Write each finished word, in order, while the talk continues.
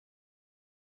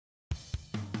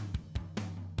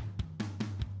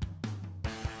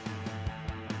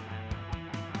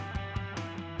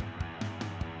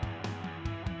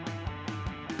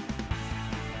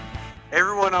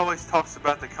Everyone always talks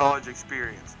about the college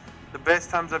experience. The best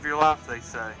times of your life, they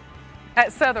say.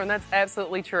 At Southern, that's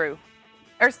absolutely true.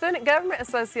 Our Student Government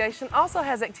Association also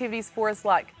has activities for us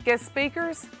like guest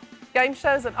speakers, game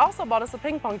shows, and also bought us a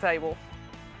ping pong table.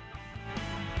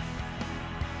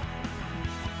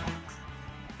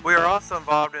 We are also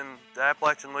involved in the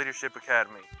Appalachian Leadership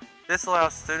Academy. This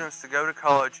allows students to go to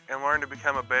college and learn to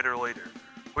become a better leader.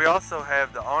 We also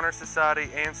have the Honor Society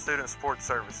and Student Support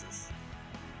Services.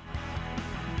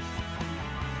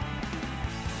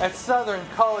 At Southern,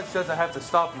 college doesn't have to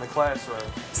stop in the classroom.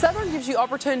 Southern gives you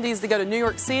opportunities to go to New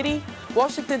York City,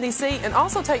 Washington, D.C., and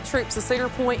also take trips to Cedar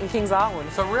Point and Kings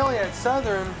Island. So really at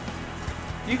Southern,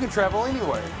 you can travel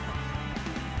anywhere.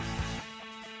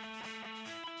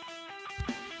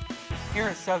 Here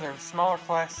at Southern, smaller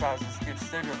class sizes give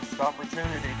students the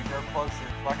opportunity to grow closer,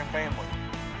 like a family.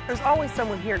 There's always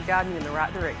someone here guiding you in the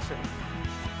right direction.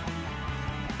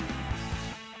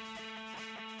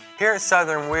 Here at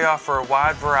Southern, we offer a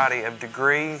wide variety of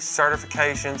degrees,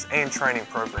 certifications, and training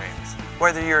programs.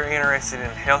 Whether you're interested in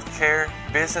healthcare,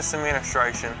 business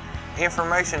administration,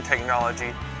 information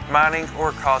technology, mining,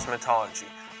 or cosmetology,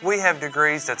 we have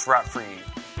degrees that's right for you.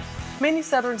 Many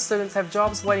Southern students have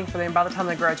jobs waiting for them by the time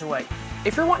they graduate.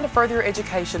 If you're wanting to further your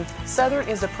education, Southern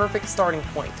is the perfect starting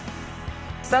point.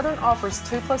 Southern offers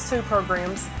 2+2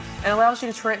 programs and allows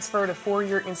you to transfer to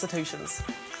four-year institutions.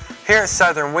 Here at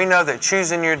Southern, we know that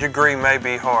choosing your degree may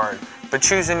be hard, but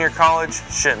choosing your college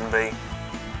shouldn't be.